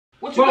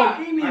What you got?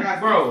 Give me,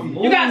 bro.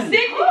 You got 60?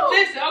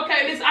 Listen,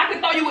 okay, listen. I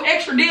can throw you an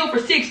extra deal for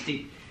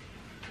 60.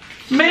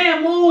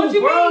 Man, move,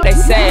 bro. They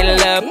say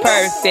love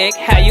perfect,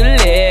 how you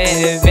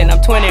live. And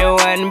I'm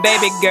 21,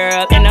 baby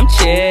girl, and I'm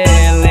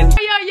chillin'.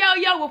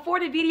 Yo, before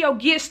the video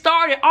gets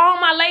started, all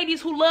my ladies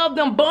who love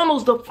them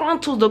bundles, the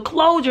frontals, the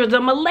closures, the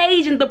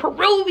Malaysian, the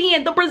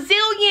Peruvian, the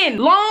Brazilian,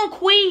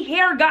 Longqi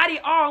hair got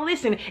it all.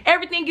 Listen,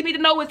 everything you need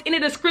to know is in the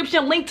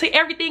description. Link to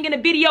everything in the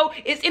video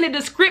is in the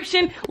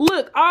description.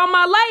 Look, all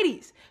my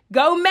ladies,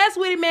 go mess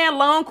with it, man.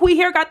 Longqi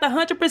hair got the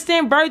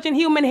 100% virgin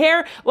human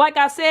hair. Like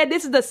I said,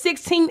 this is the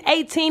 16,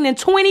 18, and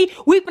 20.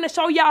 We're gonna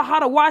show y'all how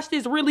to wash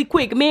this really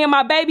quick. Me and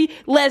my baby,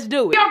 let's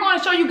do it. We are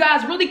gonna show you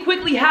guys really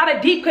quickly how to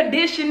deep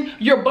condition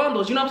your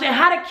bundles. You know what I'm saying?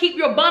 How to keep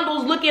your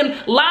bundles looking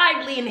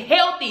lively and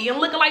healthy and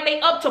looking like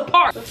they up to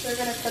par. So we're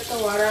gonna put the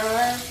water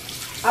on.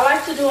 I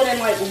like to do it in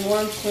like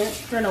one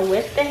twist. We're gonna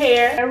wet the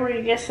hair. We're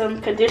gonna get some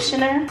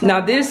conditioner.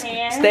 Now this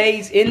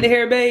stays in the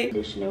hair, babe?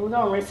 Conditioner. We're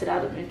gonna rinse it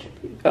out eventually.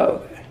 Oh,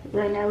 okay.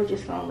 Right now we're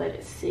just gonna let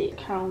it sit.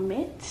 Comb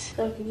it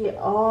so we can get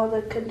all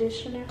the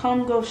conditioner.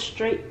 Comb goes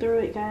straight through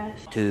it,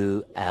 guys.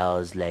 2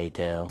 hours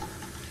later.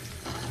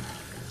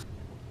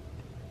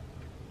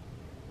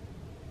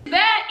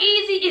 That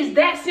easy, is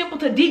that simple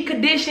to deep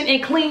condition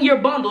and clean your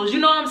bundles. You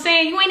know what I'm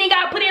saying? You ain't even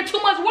gotta put in too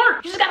much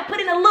work. You just gotta put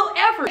in a little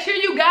effort. Make sure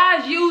you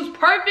guys use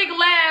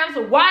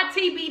Perfectlaughs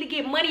YTB to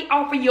get money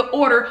off of your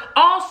order.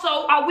 Also,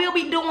 I will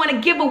be doing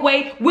a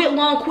giveaway with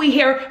Longqi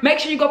hair. Make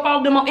sure you go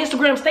follow them on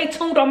Instagram. Stay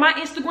tuned on my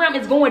Instagram.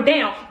 It's going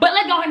down. But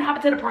let's go ahead and hop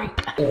into the prank.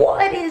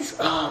 What is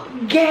up,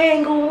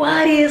 gang?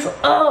 What is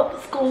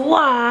up,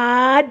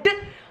 squad?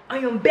 I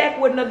am back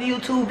with another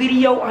YouTube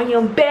video. I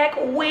am back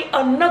with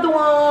another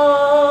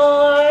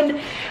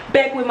one.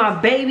 Back with my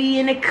baby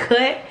in the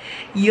cut.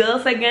 You'll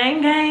say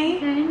gang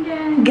gang. Gang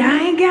gang.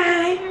 Gang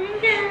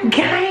gang.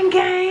 Gang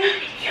gang.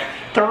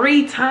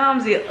 3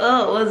 times it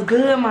up. What's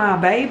good, my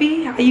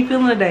baby? How you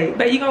feeling today?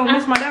 Babe, you gonna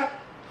miss my dog?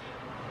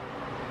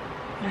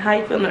 How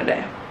you feeling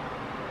today?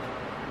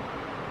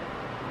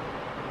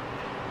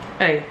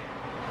 Hey.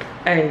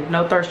 Hey,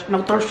 no thirst,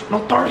 no thirst, no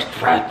thirst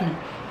trapping.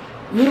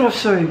 What did I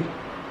say?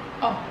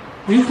 Oh.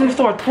 You finna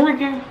start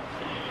twerking?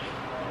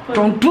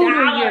 Don't do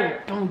that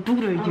yet. Don't do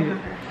that yet.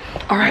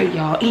 Alright,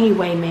 y'all.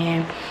 Anyway,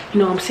 man. You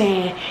know what I'm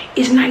saying?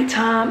 It's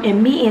nighttime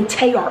and me and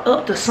Tay are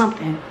up to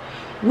something.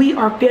 We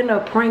are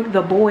finna prank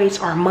the boys,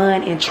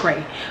 Armand and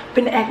Trey.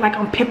 Finna act like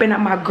I'm pimping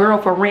out my girl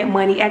for rent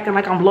money. Acting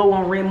like I'm low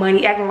on rent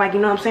money. Acting like, you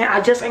know what I'm saying?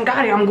 I just ain't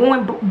got it. I'm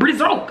going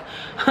Brazilain.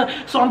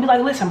 So I'm be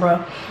like, listen,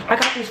 bro. I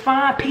got this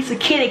fine piece of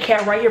kitty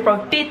cat right here for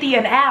 50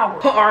 an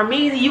hour.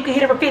 Armeezy, you can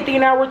hit it for 50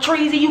 an hour.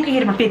 Treezy, you can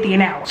hit it for 50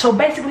 an hour. So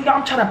basically,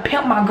 I'm trying to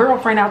pimp my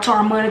girlfriend out to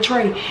Armand and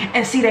Trey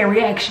and see their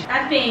reaction.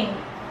 I think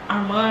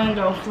Armand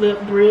gonna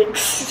flip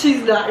bricks.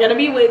 She's not gonna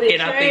be with it.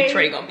 And I think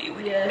Trey gonna be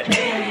with it. Yeah,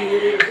 Trey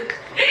gonna be with it.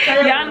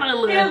 Y'all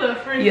know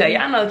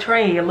y'all know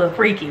Trey a little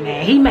freaky,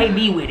 man. He may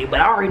be with it,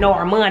 but I already know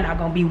Armand not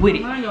gonna be with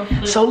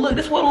it. So look,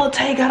 this is what little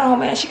Tay got on,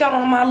 man. She got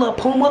on my little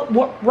Puma,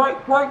 work.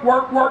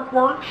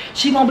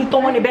 She gonna be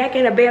throwing it back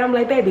in the bed. I'm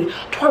like, baby,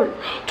 twerk.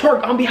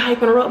 I'm gonna be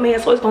hyping her up, man.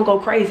 So it's gonna go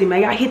crazy,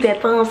 man. Y'all hit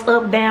that thumbs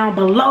up, down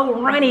below,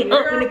 run it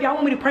up. And if y'all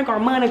want me to prank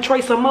Armand and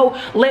Trey some more,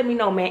 let me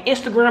know, man.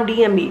 Instagram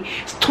DM me,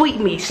 tweet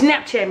me,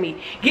 Snapchat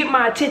me, get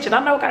my attention.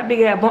 I know I got a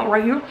big ass bump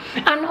right here.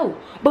 I know,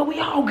 but we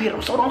all get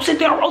them. So don't sit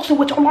there roasting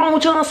with your long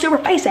John Silver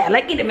face out.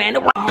 Let's get it, man.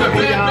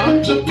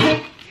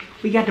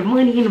 We got the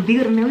money in the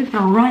building, man. We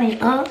gonna run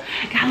it up.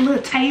 Got a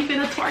little tape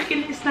and a twerk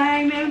in this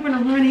thing, man. We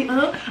gonna run it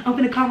up. I'm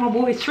gonna call my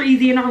boys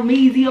Treezy and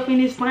Armeezy up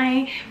in this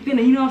thing. We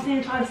gonna, you know what I'm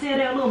saying, try to sell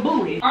that little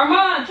booty.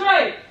 Armand,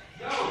 Trey.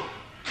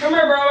 Come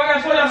here, bro. I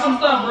gotta show y'all some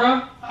stuff,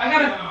 bro.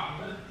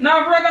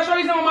 Nah, bro, I gotta show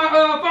you something on my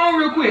phone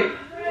real quick.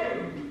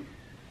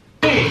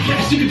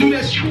 Yes, you can do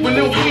that shit with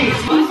no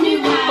hands.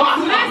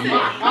 Listen,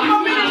 I'm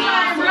gonna be this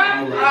line, bro.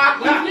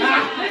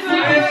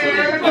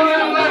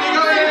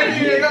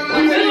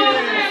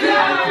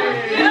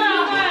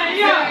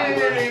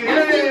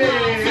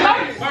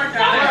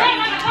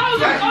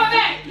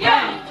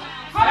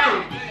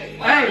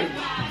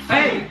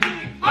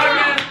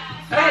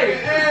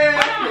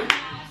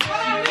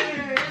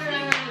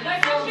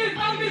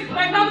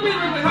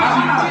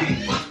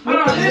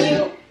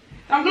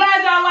 I'm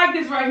glad y'all like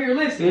this right here.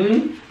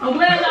 Listen, I'm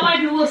glad y'all like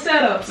the little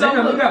setup. So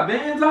you got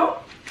bands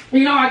out?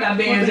 You know I got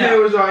bands out. What the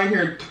hell was y'all in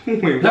here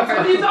doing? What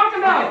are you talking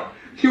about?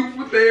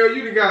 What the hell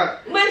you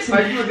got? Listen.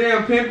 Like you a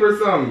damn pimp or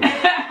something. I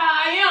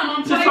am.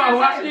 I'm just trying to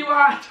watch me while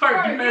I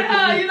twerk.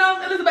 Yeah, you know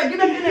what I'm saying?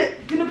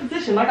 Listen, get in a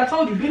position. Like I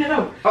told you, bend it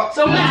over.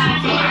 So listen.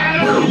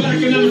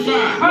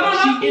 Hold on.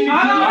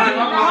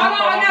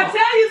 I gotta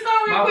tell you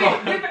something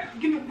real quick.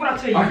 Give me what I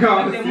tell you. I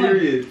got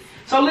serious.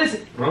 So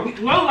listen.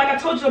 Well, like I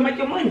told you, I'll make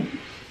your money.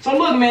 So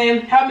look,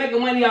 man, how making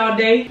money all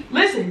day.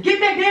 Listen,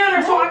 get back down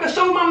there so I can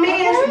show my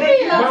mans.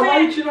 You know what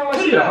I'm saying? You know what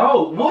shit?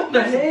 Oh, what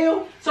the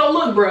hell? So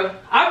look, bro,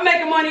 I'm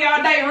making money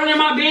all day, running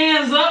my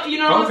bands up. You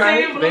know what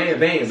I'm saying?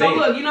 Band. So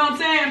look, you know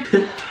what I'm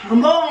saying?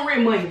 I'm low on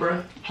rent money,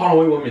 bro. Hold on,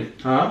 wait 1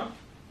 minute. Huh?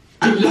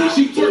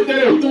 She twerked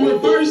that out the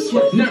reverse.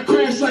 Now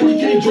crash like you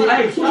can't drive.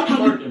 Hey, stop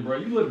twerking, bro.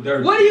 You look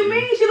dirty. What do you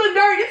mean she look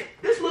dirty?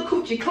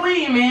 coochie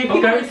clean, man. People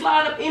Okay. been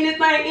sliding up in this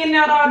thing, in and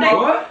out all day.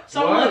 What?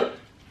 So What? look,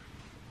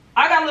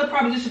 I got a little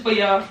proposition for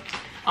y'all.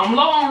 I'm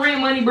low on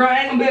rent money, bro. I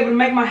ain't gonna be able to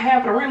make my half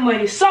of the rent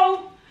money.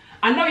 So,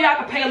 I know y'all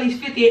can pay at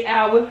least 50 an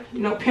hour. You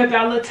know, pimp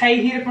out a little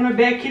tape, hit it from the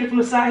back, hit it from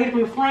the side, hit it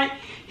from the front.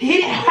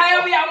 Hit it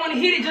however y'all want to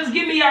hit it. Just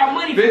give me y'all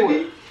money for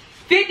it.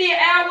 50 an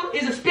hour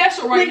is a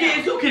special right Nigga,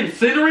 is now. you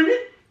considering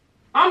it?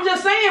 I'm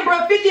just saying,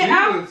 bro. 50 an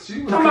hour.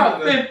 She was Talking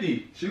about kinda-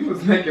 50. She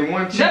was making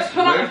one cheek, Just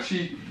put on- left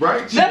cheek,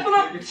 right cheek. Left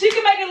on, she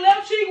can make it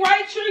left cheek,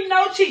 right cheek,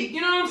 no cheek.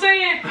 You know what I'm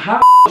saying?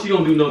 How she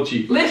gonna do no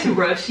cheek? Listen,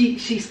 bro, she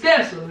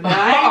special. Now,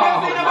 I ain't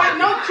never seen nobody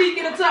no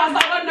cheeking until I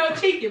saw her no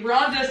cheeking, bro.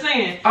 I'm just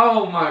saying.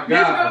 Oh my This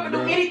girl god, can do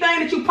bro. anything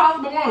that you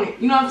possibly wanted.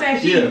 You know what I'm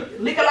saying? She Yeah.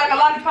 lick it like a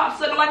lollipop,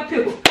 suck it like a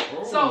pickle.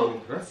 Oh,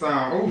 So, that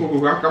sound.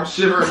 Oh, I'm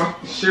shivering. I'm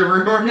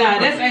shivering. nah,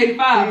 that's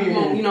 85 if you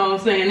want, you know what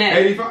I'm saying? That.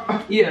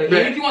 85. Yeah, and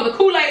if you want the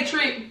Kool-Aid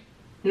trick,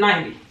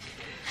 90.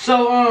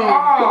 So,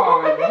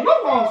 Oh, you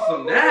want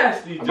some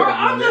nasty bro, junk,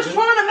 I'm just nigga.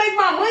 trying to make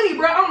my money,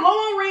 bro. I'm low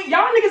on rent.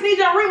 Y'all niggas need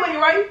y'all rent money,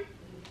 right?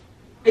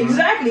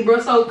 Exactly, bro.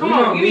 So, come We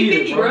on, don't give me need it,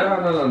 50,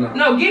 bro. No.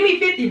 No, give me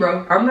 50,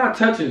 bro. I'm not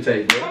touching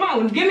tape, bro. Come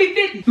on, give me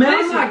 50. Man,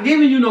 Listen, I'm not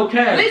giving you no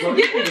cash, listen, bro.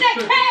 give me that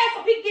cash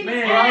so he can give me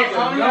Man, cash. I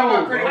don't have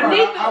my credit I need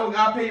to-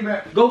 I'll pay you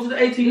back. Go to the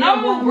ATM.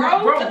 No, bro.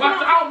 Bro, watch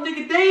out,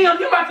 nigga. Damn,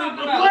 you about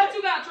to What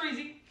you got,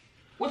 Treasy?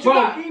 What you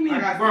Bro, got? give me, I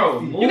got bro.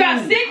 60. You got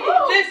move. 60?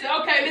 Listen,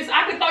 okay, listen,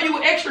 I can throw you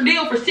an extra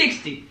deal for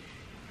 60.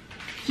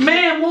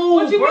 Man, move,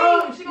 What you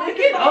bro. mean? She gonna Man,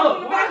 get get up on up.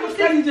 the Why back you of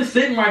steady just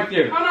sitting right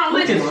there? Hold on,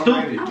 Looking listen.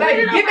 stupid.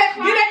 Baby, get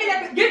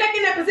back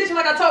in that position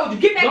like I told you.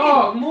 Get back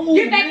Dog, in. move,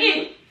 Get back nigga.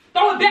 in.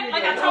 Throw it back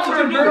like I told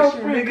you to do.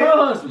 Girlfriend,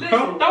 cuz, Listen,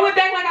 bro. throw it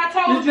back like I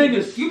told This you.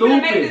 nigga's You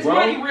finna make stupid, this bro.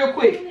 money real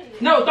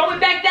quick. No, throw it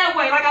back that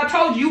way like I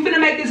told you. You finna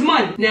make this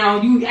money.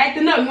 Now, you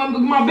acting up. You wanna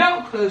look at my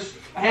belt? Because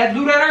I had to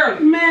do that earlier.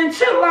 Man,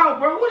 chill out,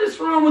 bro. What is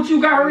wrong with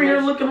you? Got her in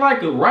here looking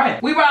like a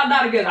rat. We ride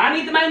out together. I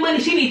need to make money.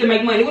 She need to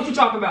make money. What you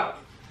talking about?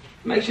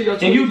 Make sure your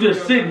And you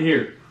just sitting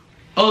here,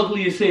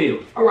 ugly as hell.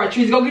 All right,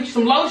 Trees, go get you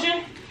some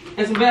lotion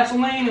and some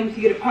Vaseline, and we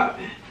can get it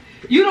popping.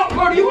 You don't,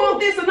 bro. Do you want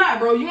this or not,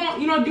 bro? You want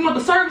the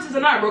services or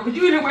not, bro? Cause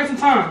you in here wasting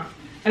time.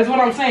 That's what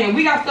I'm saying.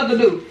 We got stuff to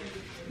do.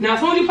 Now, as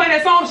soon as you play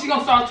that song, she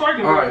gonna start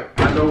twerking. All right,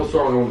 I know what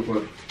song I want to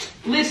play.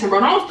 Listen, bro.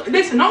 Don't be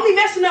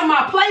messing up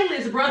my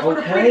playlist, bro. For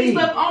the Okay. freaky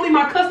stuff, only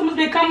my customers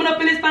been coming up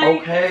in this thing.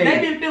 Okay. They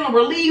been feeling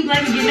relieved. They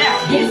can get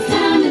out. It's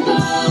time to go.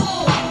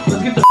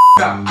 Let's get the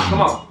out.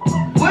 Come on.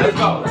 What Let's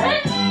go.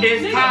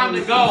 It's time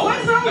to go.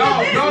 What song No,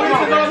 is this? no,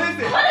 listen, no,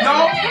 listen. No,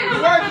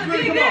 the words is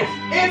really, come on.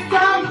 It's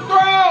time to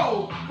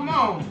throw. Come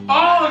on.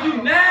 Oh,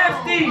 you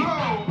nasty.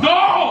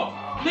 Dog.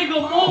 Nigga,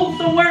 move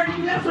somewhere.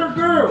 That's her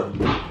girl.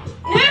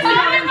 Listen,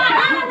 I'm in my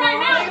girl right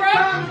now,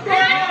 bro.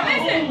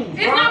 Listen,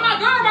 it's not my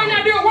girl right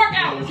now doing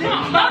workouts. Come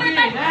on, throw that thing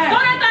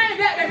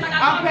back like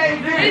I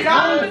paid It's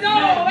time to $50. go.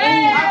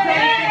 Hey, I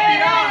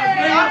paid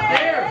 $50. Out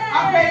there.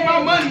 I paid my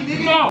money,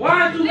 nigga. No,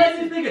 why did you let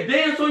this nigga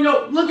dance on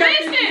your... Look at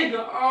this Listen,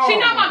 nigga. Oh. she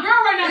not my girl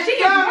right now. She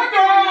is time to working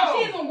right now. go.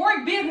 She is on work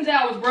business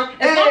hours, bro.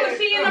 As long as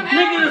she in them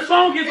Nigga, the hours.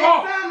 song is It's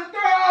off. time to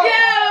throw.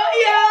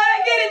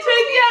 Yeah, get it,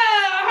 Trick.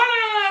 Yeah,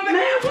 hold on.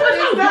 Man, what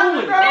you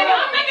doing? Nigga,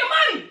 I'm making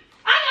money.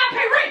 I gotta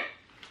pay rent.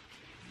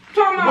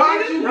 Talking about Why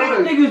nigga. did you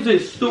Y'all niggas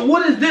is stupid.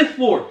 What is this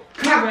for?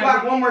 Clap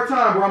back one more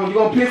time, bro. You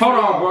gonna piss Hold me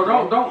on, off.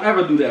 bro. Don't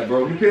ever do that,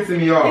 bro. You pissing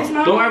me off. It's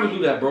not. Don't ever do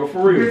that, bro.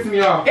 For You real. pissing me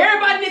off.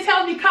 Everybody in this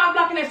house be cop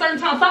blocking at certain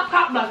times. Stop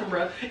cop blocking,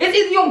 bro. It's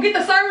either you gonna get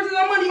the services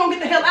or money, you gonna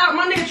get the hell out.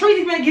 My nigga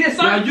Treaty finna get his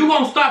Now service. you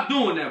gonna stop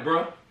doing that,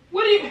 bro.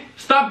 What do you?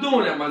 Stop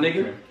doing that, my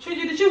nigga.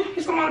 Treaty, did you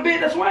get something out of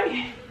bed? That's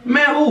why.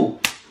 Man, who?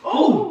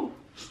 Who?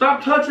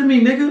 Stop touching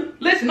me, nigga.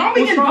 Listen, don't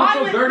be What's getting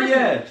wrong with violent. your dirty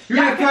Listen, ass? You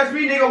didn't touch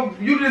me,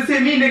 nigga. You just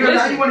hit me, nigga. Now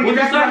Listen, you wanna what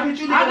get you back say? at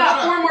you, nigga. I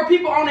got 4 more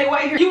people on their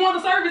way here. You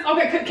want the service?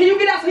 Okay, can you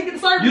get out so he get the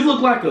service? You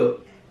look like a...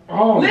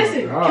 Oh,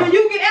 Listen, my God. can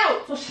you get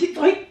out?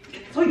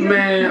 So he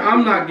Man,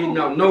 I'm not getting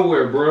out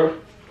nowhere, bro.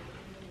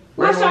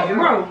 What's up,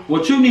 bro?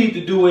 What you need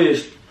to do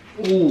is...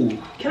 Ooh.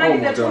 Can I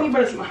get that 20,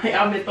 bro?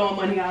 I've been throwing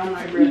money all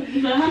night, bro.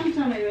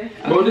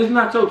 Bro, this is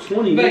not your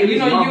 20, But nigga. you This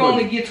know is my you money.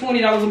 only get $20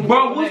 a month.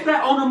 Bro, what's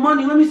that on the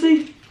money? Let me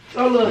see.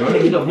 Oh look,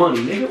 Give me the money,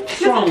 nigga.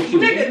 What's wrong with you?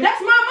 nigga,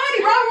 that's my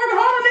money, bro. I'm working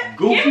hard on that.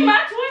 Goofy. Give me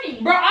my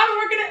 20. Bro, I've been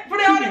working for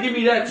You that. can give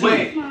me that too.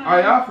 Wait,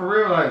 are y'all for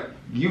real? Like,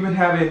 you been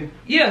having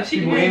Yeah, she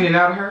people in and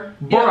out of her?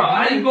 Bro,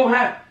 how you gonna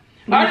have...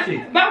 Let me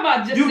see.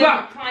 About just You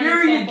got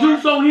period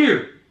juice on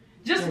here.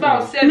 Just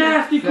about 7.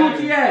 Nasty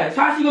coochie ass.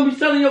 How she gonna be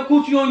selling your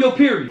coochie on your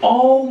period?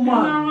 Oh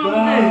my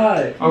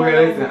God.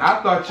 Okay, listen.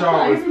 I thought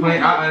y'all was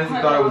playing. I honestly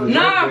thought it was a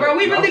joke. Nah, bro,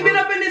 we Y'all really been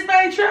was- up in this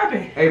thing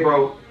trapping. Hey,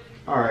 bro.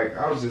 Alright,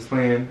 I was just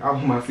playing. I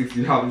want my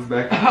 $60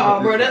 back.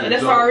 Oh, bro,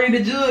 that's already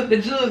the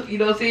jug, you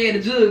know what I'm saying? The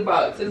jug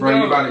box. It's Bro, you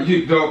gone. about to,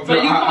 you don't. So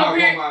you come I over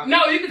here. want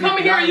No, you can come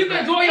in here and you can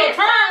enjoy your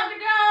turn.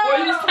 Or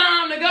it's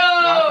time to I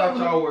thought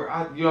go. y'all were,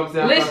 you know what I'm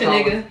saying? I Listen,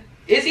 thought y'all nigga.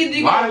 It's either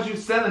you was- Why gonna. is you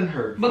selling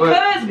her?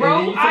 Because, and bro,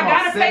 then you I talking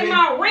gotta about pay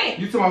my rent.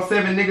 You talking about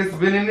 7 niggas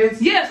been in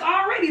this? Yes,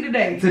 already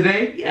today.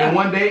 Today? Yeah. In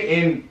one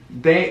day? And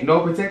they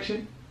no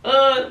protection?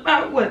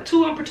 About what?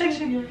 2 on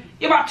protection?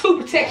 Yeah, about 2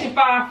 protection,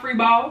 5 free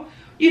ball.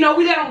 You know,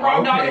 we let them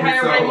raw dog it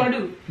however they want to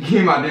do. Give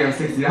me my damn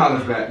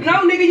 $60 back. No,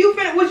 nigga, you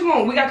finna, what you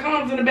want? We got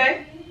condoms in the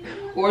back.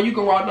 Or you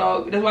can raw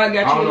dog. That's why I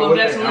got you a little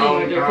Vaseline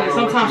right there. Because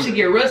sometimes she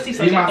get rusty,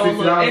 so give you my throw a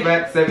little $60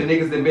 back. 7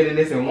 niggas that been in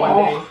this in one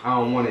day. I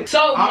don't want it.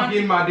 So I'm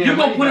getting my damn. You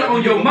gonna put it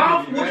on your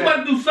mouth? What What you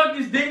about to do? Suck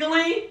this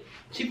dingling?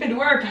 she finna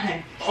do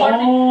everything.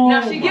 Slurpee.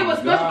 Now she give us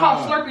special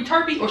called Slurpee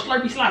Turpy or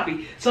Slurpee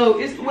Sloppy. So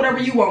it's whatever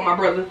you want, my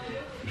brother.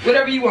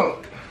 Whatever you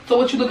want. So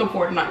what you looking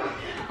for tonight?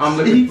 I'm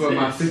looking for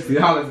my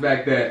 $60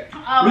 back that.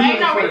 Ain't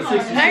no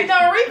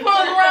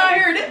refunds around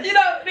here. This, you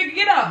know, nigga,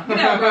 get up. Get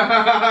out,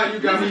 bro. You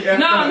got me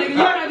No, nigga, you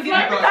have to get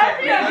out.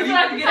 You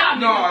have to get out,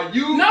 nigga.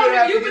 you No,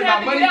 nigga, you get can have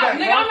to get out.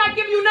 Nigga, I'm not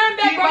giving you nothing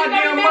back, Keep bro. my You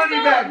got damn me money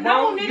messed back, up. bro.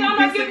 No, nigga, I'm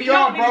not giving you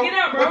off, nothing. Get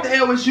out, bro. What the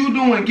hell was you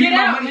doing? Give Get me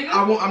my out, money.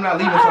 nigga. I'm not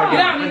leaving until I Get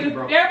get out, my money, nigga.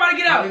 bro. Everybody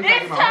get out.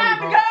 It's time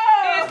to go.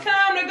 It's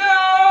time to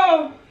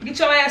go. Get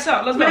your ass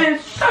out. Let's go. Man,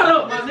 shut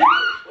up, my nigga.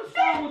 What's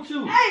wrong with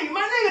you? Hey,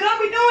 my nigga, don't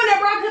be doing that,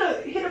 bro. I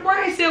could've hit a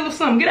brain cell or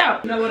something. Get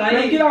out. You know what I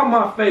Man, need? get out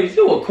my face.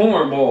 You a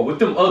cornball with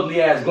them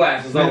ugly ass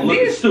glasses on,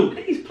 looking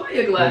stupid. These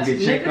player glasses, Go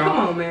get nigga. checked Come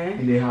out. on, man.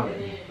 And then holler.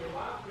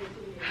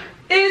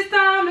 It's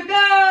time to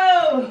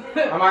go.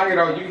 I'm out here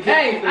though. You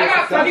Hey, I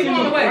got some people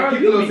on the way. Keep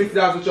the little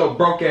 $60 with your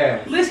broke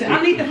ass. Listen,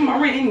 I need that for my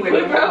rent anyway, bro.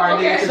 Alright, niggas,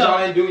 Okay, 'cause so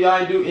y'all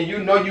ain't do, and you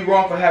know you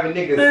wrong for having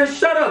niggas. Man,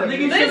 shut up,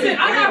 nigga. listen,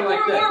 I got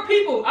four more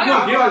people. I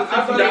got give us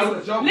I thought that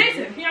was a joke.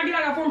 Listen, can y'all get?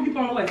 I got 4 more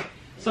people on the way.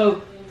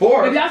 So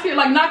Four. if y'all see it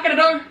like knock at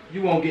the door,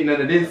 You won't get none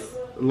of this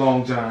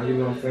long john. You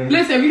know what I'm saying?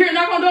 listen. If you hear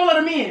knock on the door, let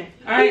them in. All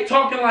I right. ain't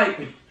talking like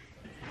me.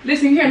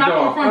 Listen, you hear knock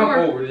on the front I'm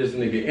door. over this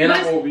nigga, and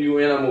Listen. I'm over you,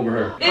 and I'm over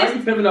her. How Listen.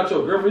 you pimping out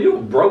your girlfriend? You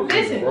broke,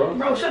 Listen, bro.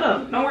 bro, shut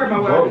up. Don't worry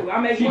about what I Broke. do.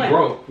 I make She money.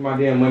 broke my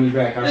damn money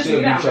back. I Listen,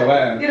 should get beat out. your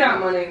ass. Get out,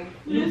 my nigga.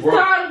 It's broke.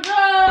 time to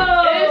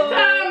go. It's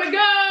time to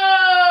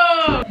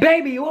go.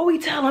 Baby, what we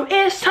tell them?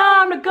 It's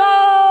time to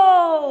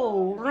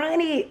go.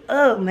 Run it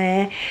up,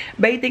 man.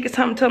 Baby, think it's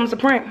time to tell them it's a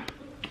prank?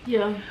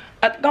 Yeah.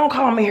 Don't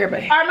call me here,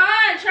 baby. Armand,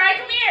 Trey,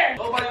 come here.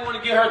 Nobody want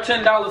to get her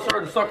 $10 for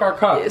her to suck our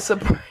cock. It's a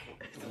prank.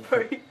 It's a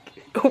prank.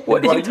 What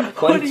Buddy, are you you play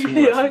talking too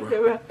much,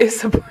 bro. about?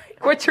 It's a prank.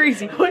 Where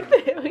Treasy? What the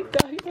hell are you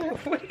talking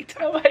about? What are you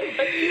talking about?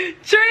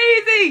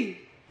 Treasy!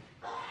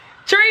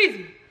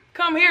 Treasy!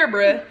 Come here,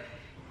 bruh.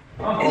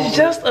 It's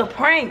just a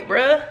prank,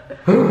 bruh.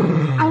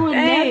 I would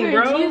Dang,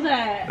 never bro. do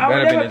that. I would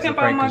Better never been it's a pimp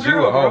out prank my 'cause you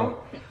girl, a bro. hoe.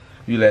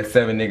 You let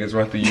 7 niggas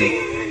run through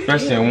you,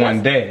 especially in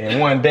one day. In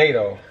one day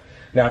though.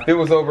 Now if it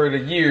was over the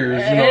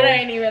years, you know. It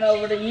ain't even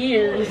over the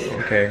years.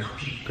 Okay,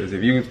 because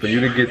if you for you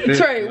to get this.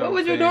 Trey, you know what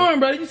was you I'm saying? doing,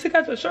 brother? You took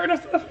out your shirt and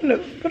stuff in the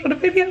middle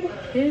of the video?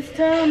 It's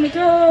time to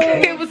go.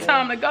 It was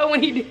time to go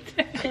when he did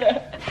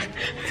that.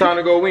 Time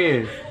to go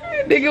in.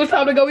 Nigga, it was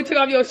time to go. We took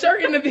off your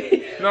shirt in the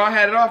video. No, I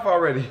had it off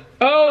already.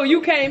 Oh,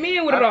 you came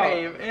in with it I all.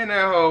 came in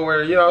that hole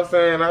where, you know what I'm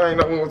saying, I ain't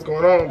know what's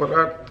going on, but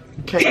I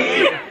came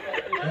in.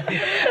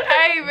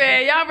 Hey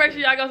man, y'all make sure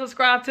y'all go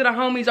subscribe to the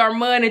homies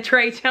Armand and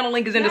Trey. Channel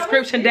link is in the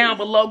description down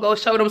below. Go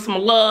show them some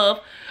love.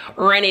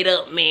 Run it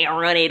up, man.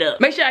 Run it up.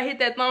 Make sure I hit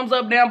that thumbs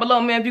up down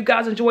below, man. If you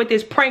guys enjoyed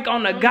this prank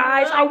on the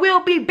guys, I will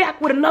be back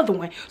with another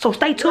one. So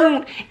stay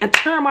tuned and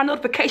turn my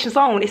notifications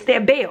on. It's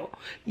that bell.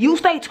 You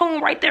stay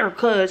tuned right there,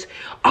 cause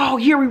all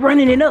year we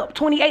running it up.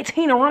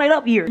 2018 and run it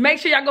up year. Make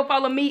sure y'all go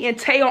follow me and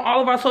Tay on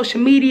all of our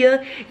social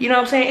media. You know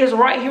what I'm saying? It's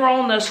right here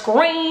on the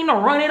screen.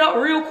 Run it up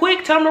real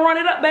quick. Tell them to run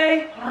it up,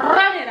 babe.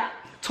 Run it up.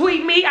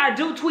 Tweet me, I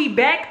do tweet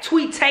back.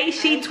 Tweet Tay,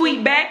 she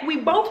tweet back. We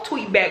both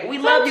tweet back. We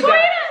love you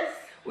guys.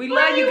 We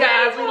love you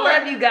guys. We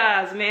love you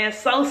guys, man.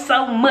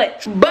 So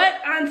much. But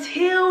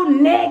until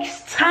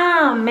next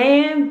time,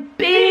 man,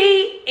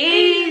 be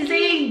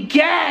easy,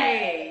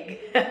 gang.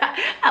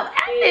 I'm at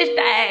this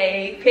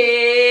thing.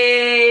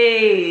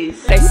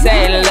 Peace. They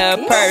say love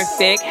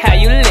perfect, how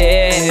you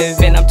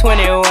live? And I'm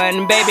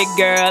 21, baby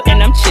girl,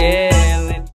 and I'm chillin'.